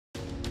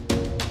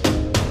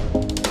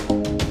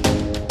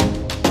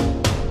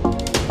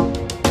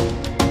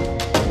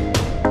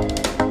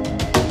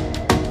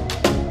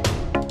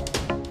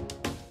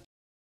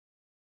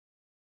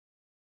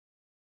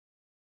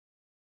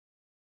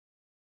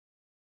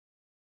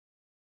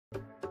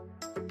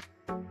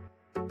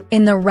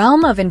In the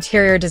realm of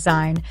interior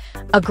design,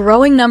 a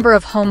growing number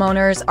of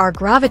homeowners are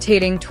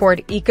gravitating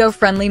toward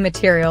eco-friendly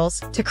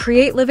materials to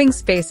create living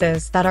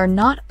spaces that are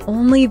not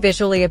only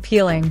visually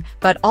appealing,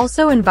 but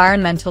also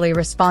environmentally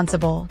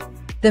responsible.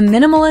 The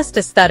minimalist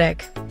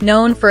aesthetic,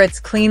 known for its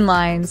clean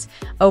lines,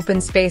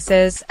 open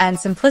spaces, and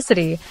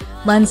simplicity,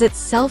 lends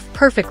itself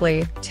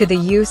perfectly to the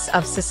use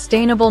of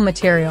sustainable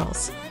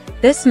materials.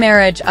 This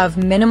marriage of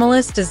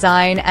minimalist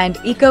design and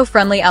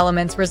eco-friendly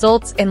elements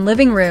results in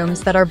living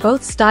rooms that are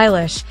both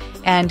stylish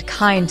and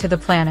kind to the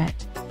planet.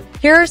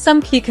 Here are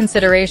some key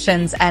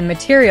considerations and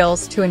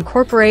materials to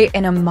incorporate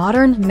in a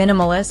modern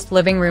minimalist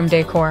living room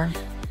decor.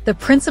 The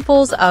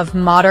principles of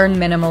modern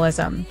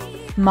minimalism.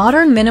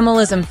 Modern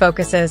minimalism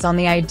focuses on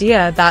the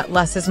idea that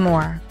less is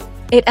more.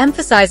 It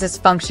emphasizes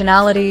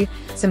functionality,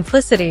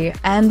 simplicity,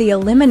 and the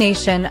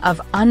elimination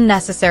of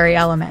unnecessary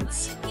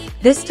elements.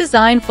 This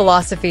design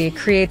philosophy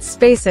creates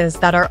spaces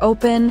that are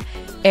open,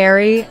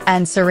 airy,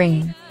 and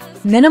serene.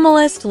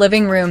 Minimalist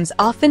living rooms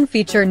often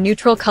feature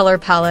neutral color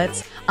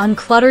palettes,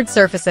 uncluttered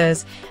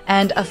surfaces,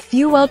 and a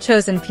few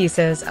well-chosen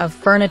pieces of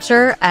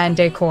furniture and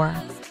decor.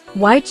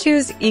 Why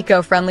choose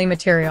eco-friendly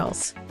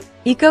materials?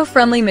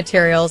 Eco-friendly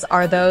materials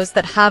are those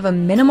that have a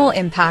minimal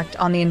impact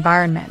on the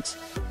environment.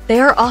 They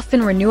are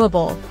often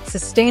renewable,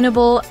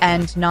 sustainable,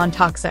 and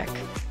non-toxic.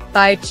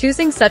 By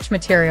choosing such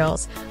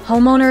materials,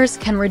 homeowners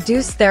can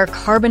reduce their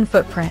carbon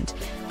footprint,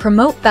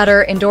 promote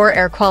better indoor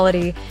air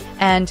quality,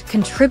 and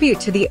contribute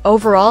to the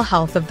overall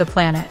health of the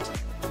planet.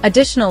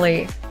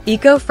 Additionally,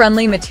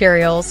 eco-friendly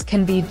materials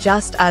can be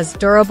just as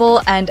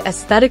durable and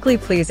aesthetically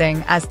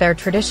pleasing as their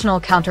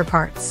traditional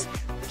counterparts.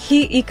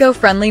 Key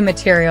eco-friendly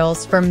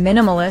materials for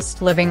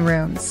minimalist living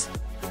rooms.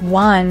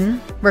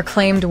 1.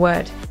 Reclaimed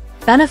wood.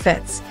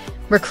 Benefits.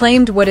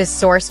 Reclaimed wood is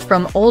sourced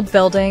from old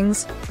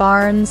buildings,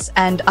 barns,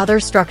 and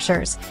other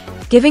structures,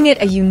 giving it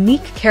a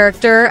unique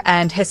character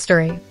and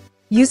history.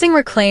 Using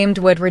reclaimed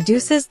wood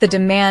reduces the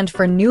demand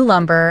for new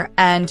lumber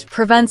and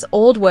prevents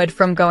old wood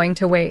from going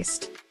to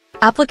waste.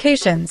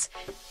 Applications.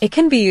 It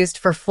can be used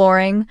for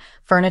flooring,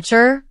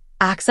 furniture,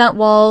 accent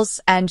walls,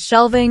 and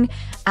shelving,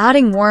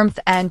 adding warmth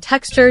and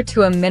texture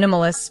to a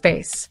minimalist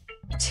space.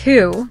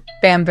 2.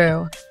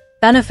 Bamboo.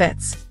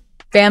 Benefits.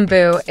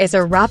 Bamboo is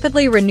a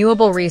rapidly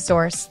renewable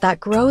resource that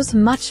grows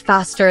much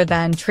faster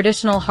than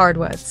traditional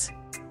hardwoods.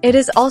 It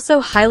is also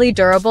highly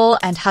durable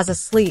and has a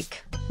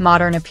sleek,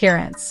 modern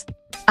appearance.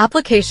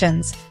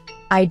 Applications.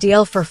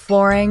 Ideal for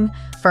flooring,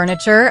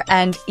 furniture,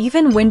 and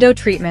even window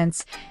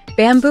treatments,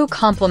 bamboo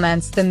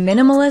complements the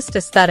minimalist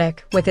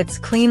aesthetic with its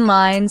clean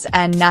lines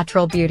and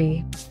natural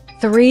beauty.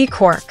 3.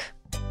 Cork.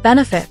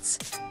 Benefits.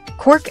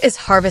 Cork is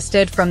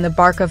harvested from the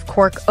bark of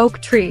cork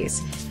oak trees,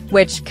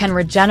 which can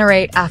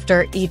regenerate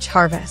after each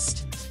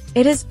harvest.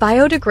 It is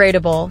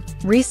biodegradable,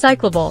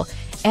 recyclable,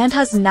 and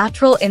has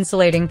natural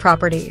insulating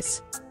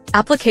properties.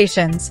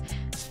 Applications.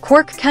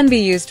 Cork can be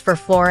used for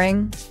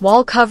flooring,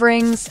 wall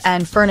coverings,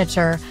 and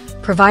furniture,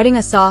 providing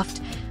a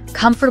soft,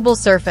 comfortable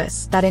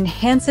surface that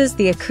enhances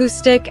the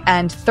acoustic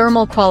and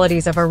thermal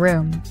qualities of a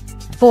room.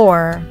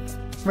 4.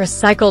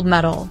 Recycled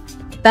metal.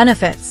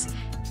 Benefits.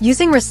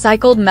 Using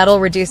recycled metal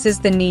reduces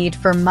the need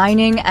for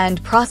mining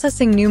and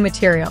processing new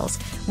materials,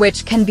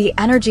 which can be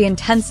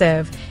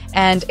energy-intensive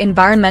and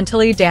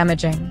environmentally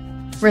damaging.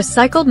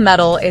 Recycled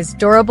metal is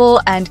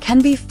durable and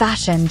can be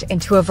fashioned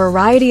into a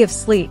variety of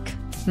sleek,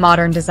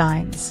 modern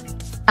designs.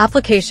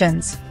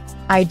 Applications.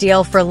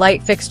 Ideal for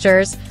light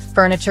fixtures,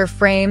 furniture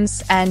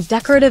frames, and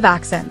decorative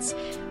accents,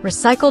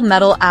 recycled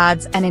metal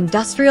adds an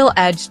industrial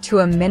edge to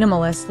a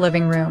minimalist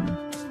living room.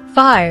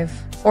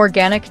 5.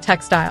 Organic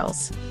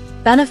textiles.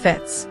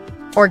 Benefits.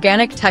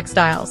 Organic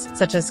textiles,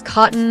 such as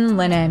cotton,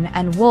 linen,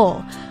 and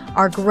wool,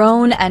 are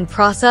grown and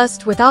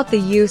processed without the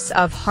use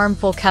of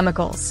harmful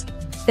chemicals.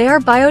 They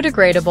are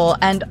biodegradable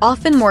and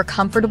often more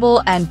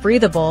comfortable and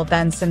breathable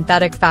than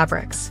synthetic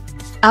fabrics.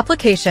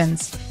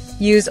 Applications.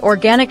 Use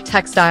organic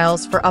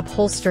textiles for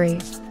upholstery,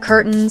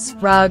 curtains,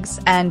 rugs,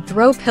 and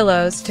throw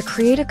pillows to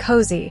create a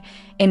cozy,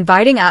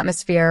 inviting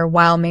atmosphere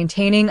while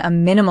maintaining a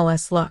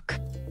minimalist look.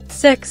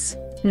 6.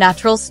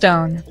 Natural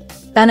stone.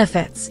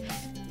 Benefits.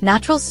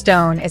 Natural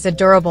stone is a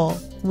durable,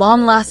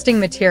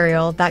 long-lasting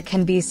material that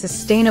can be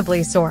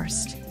sustainably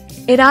sourced.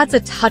 It adds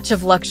a touch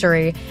of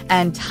luxury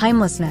and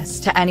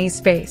timelessness to any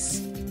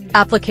space.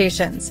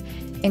 Applications.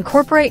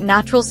 Incorporate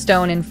natural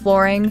stone in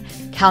flooring,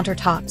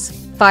 countertops,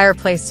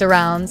 fireplace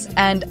surrounds,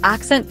 and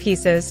accent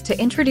pieces to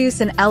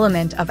introduce an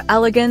element of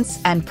elegance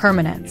and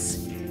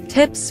permanence.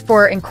 Tips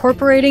for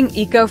incorporating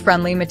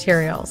eco-friendly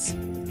materials.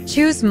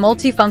 Choose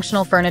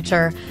multifunctional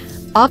furniture.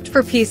 Opt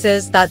for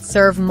pieces that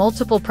serve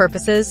multiple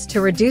purposes to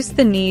reduce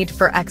the need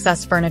for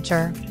excess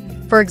furniture.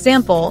 For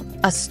example,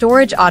 a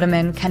storage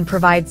ottoman can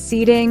provide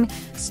seating,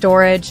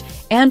 storage,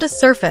 and a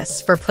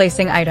surface for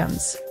placing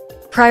items.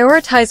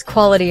 Prioritize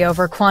quality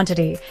over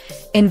quantity.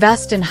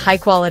 Invest in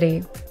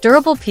high-quality,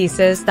 durable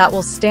pieces that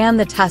will stand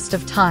the test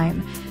of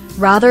time,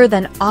 rather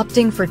than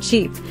opting for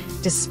cheap,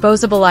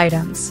 disposable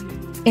items.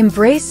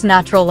 Embrace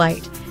natural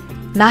light.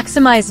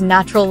 Maximize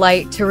natural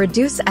light to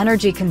reduce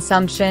energy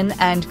consumption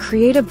and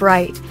create a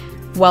bright,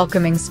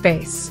 welcoming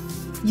space.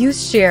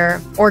 Use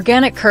sheer,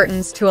 organic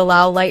curtains to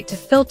allow light to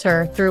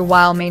filter through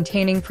while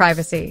maintaining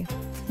privacy.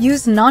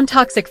 Use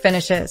non-toxic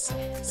finishes.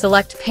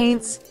 Select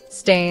paints,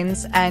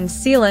 stains, and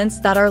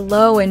sealants that are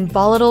low in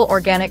volatile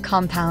organic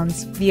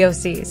compounds,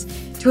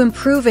 VOCs, to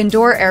improve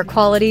indoor air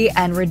quality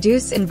and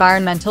reduce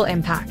environmental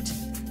impact.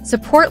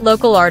 Support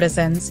local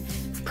artisans.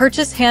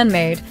 Purchase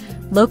handmade,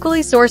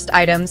 locally sourced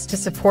items to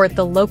support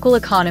the local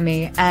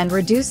economy and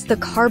reduce the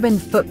carbon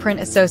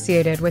footprint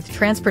associated with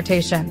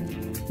transportation.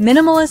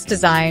 Minimalist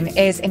design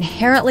is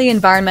inherently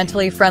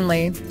environmentally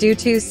friendly due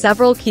to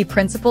several key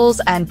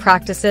principles and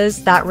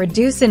practices that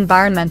reduce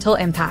environmental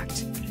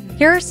impact.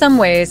 Here are some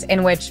ways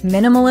in which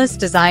minimalist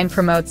design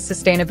promotes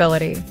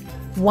sustainability.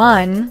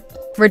 1.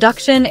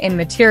 Reduction in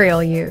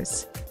material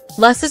use.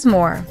 Less is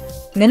more.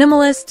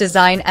 Minimalist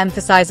design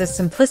emphasizes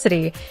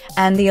simplicity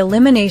and the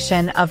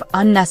elimination of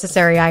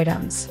unnecessary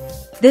items.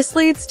 This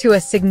leads to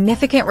a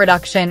significant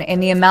reduction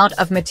in the amount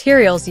of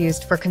materials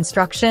used for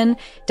construction,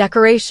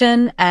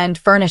 decoration, and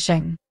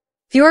furnishing.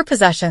 Fewer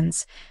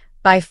possessions.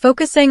 By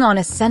focusing on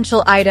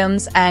essential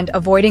items and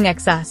avoiding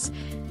excess,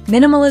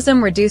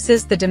 minimalism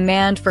reduces the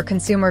demand for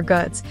consumer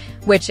goods,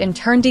 which in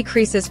turn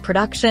decreases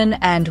production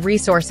and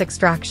resource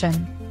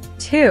extraction.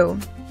 2.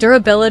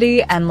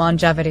 Durability and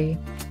longevity.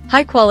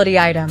 High-quality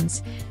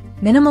items.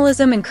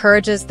 Minimalism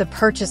encourages the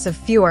purchase of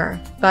fewer,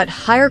 but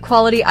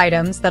higher-quality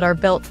items that are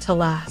built to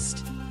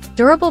last.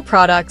 Durable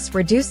products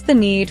reduce the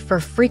need for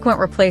frequent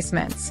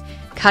replacements,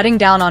 cutting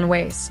down on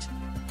waste.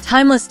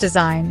 Timeless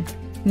design.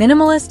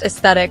 Minimalist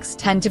aesthetics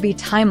tend to be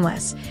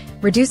timeless,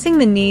 reducing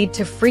the need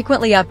to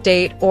frequently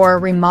update or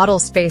remodel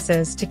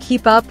spaces to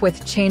keep up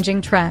with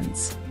changing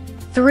trends.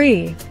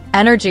 3.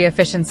 Energy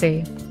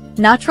efficiency.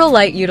 Natural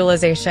light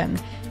utilization.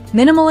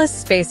 Minimalist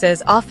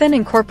spaces often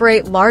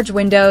incorporate large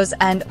windows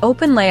and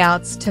open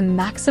layouts to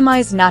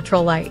maximize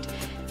natural light,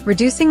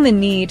 reducing the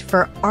need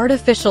for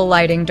artificial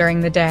lighting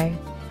during the day.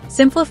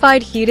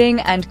 Simplified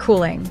heating and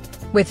cooling.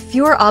 With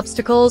fewer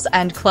obstacles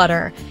and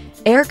clutter,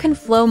 air can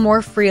flow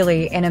more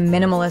freely in a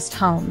minimalist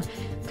home,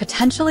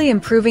 potentially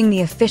improving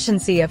the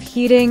efficiency of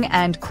heating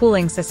and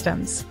cooling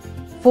systems.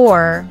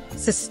 4.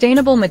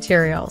 Sustainable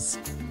materials.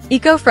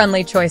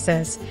 Eco-friendly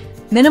choices.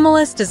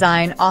 Minimalist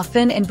design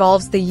often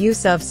involves the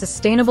use of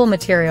sustainable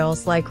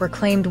materials like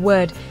reclaimed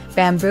wood,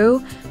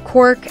 bamboo,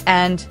 cork,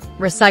 and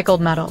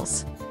recycled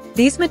metals.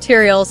 These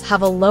materials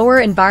have a lower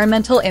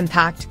environmental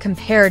impact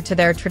compared to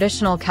their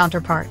traditional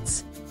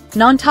counterparts.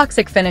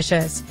 Non-toxic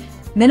finishes.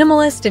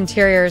 Minimalist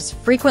interiors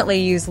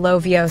frequently use low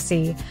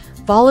VOC,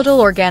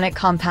 volatile organic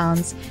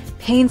compounds,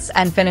 paints,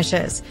 and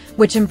finishes,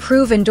 which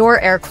improve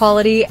indoor air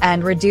quality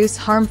and reduce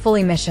harmful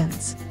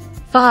emissions.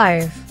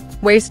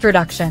 5. Waste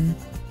reduction.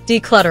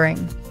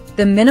 Decluttering.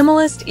 The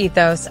minimalist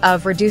ethos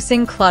of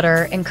reducing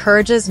clutter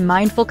encourages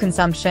mindful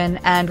consumption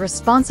and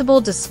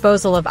responsible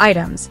disposal of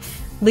items,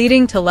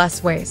 leading to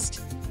less waste.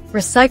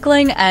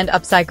 Recycling and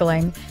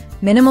upcycling.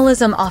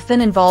 Minimalism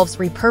often involves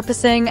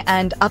repurposing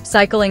and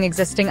upcycling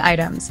existing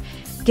items,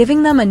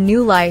 giving them a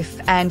new life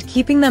and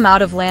keeping them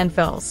out of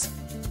landfills.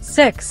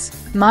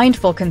 6.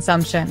 Mindful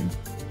consumption.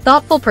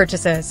 Thoughtful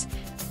purchases.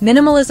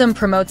 Minimalism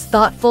promotes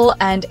thoughtful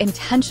and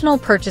intentional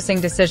purchasing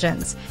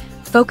decisions,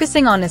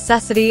 focusing on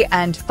necessity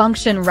and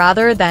function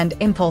rather than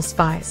impulse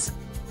buys.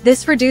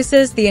 This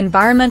reduces the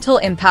environmental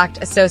impact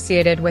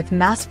associated with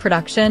mass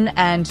production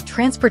and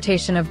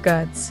transportation of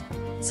goods.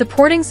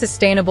 Supporting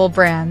sustainable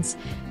brands.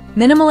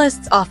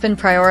 Minimalists often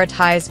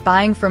prioritize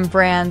buying from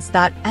brands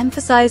that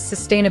emphasize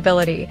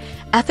sustainability,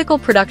 ethical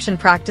production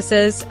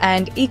practices,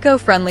 and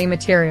eco-friendly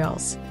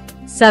materials.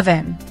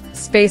 7.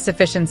 Space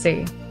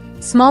efficiency.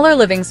 Smaller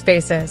living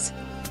spaces.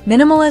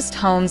 Minimalist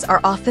homes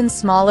are often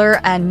smaller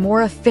and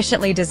more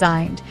efficiently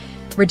designed,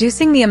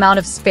 reducing the amount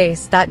of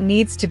space that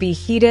needs to be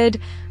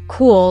heated,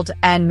 cooled,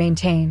 and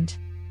maintained.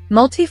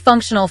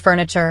 Multifunctional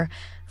furniture.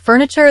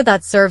 Furniture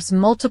that serves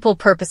multiple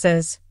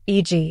purposes,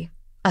 e.g.,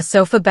 a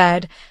sofa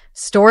bed,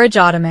 storage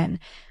ottoman,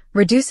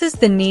 reduces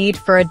the need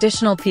for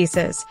additional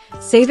pieces,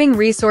 saving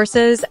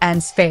resources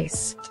and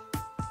space.